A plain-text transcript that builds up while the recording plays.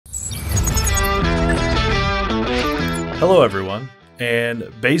Hello everyone, and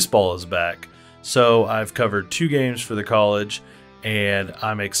baseball is back. So I've covered 2 games for the college, and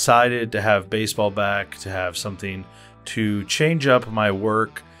I'm excited to have baseball back, to have something to change up my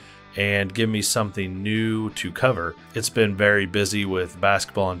work and give me something new to cover. It's been very busy with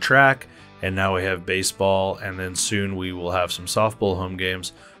basketball and track, and now we have baseball, and then soon we will have some softball home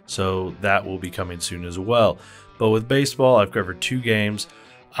games, so that will be coming soon as well. But with baseball, I've covered 2 games.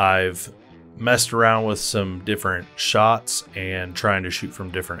 I've messed around with some different shots and trying to shoot from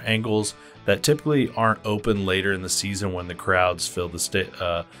different angles that typically aren't open later in the season when the crowds fill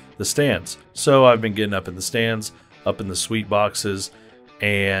the stands. So I've been getting up in the stands, up in the suite boxes,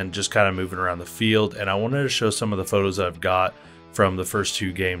 and just kind of moving around the field. And I wanted to show some of the photos I've got from the first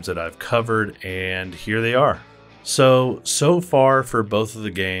 2 games that I've covered, and here they are. So far for both of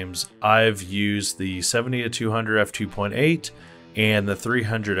the games, I've used the 70-200 f2.8 and the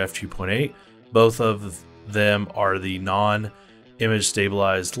 300 f2.8. Both of them are the non-image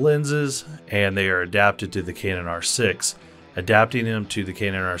stabilized lenses, and they are adapted to the Canon R6. Adapting them to the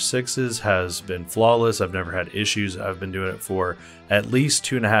Canon R6s has been flawless. I've never had issues. I've been doing it for at least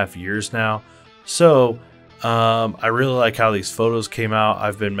 2.5 years now. So I really like how these photos came out.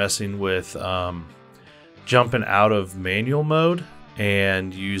 I've been messing with jumping out of manual mode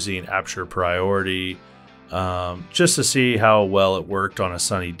and using aperture priority just to see how well it worked on a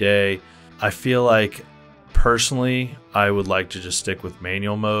sunny day. I feel like personally I would like to just stick with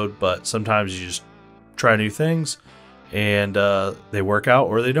manual mode, but sometimes you just try new things and they work out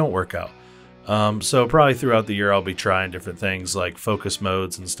or they don't work out. So probably throughout the year I'll be trying different things like focus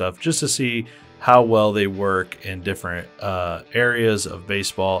modes and stuff just to see how well they work in different areas of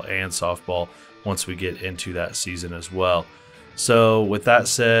baseball and softball once we get into that season as well. So with that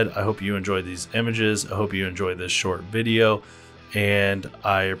said, I hope you enjoyed these images. I hope you enjoyed this short video, and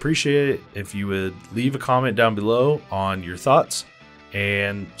I appreciate it if you would leave a comment down below on your thoughts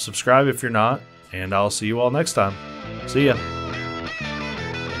and subscribe if you're not, and I'll see you all next time. See ya.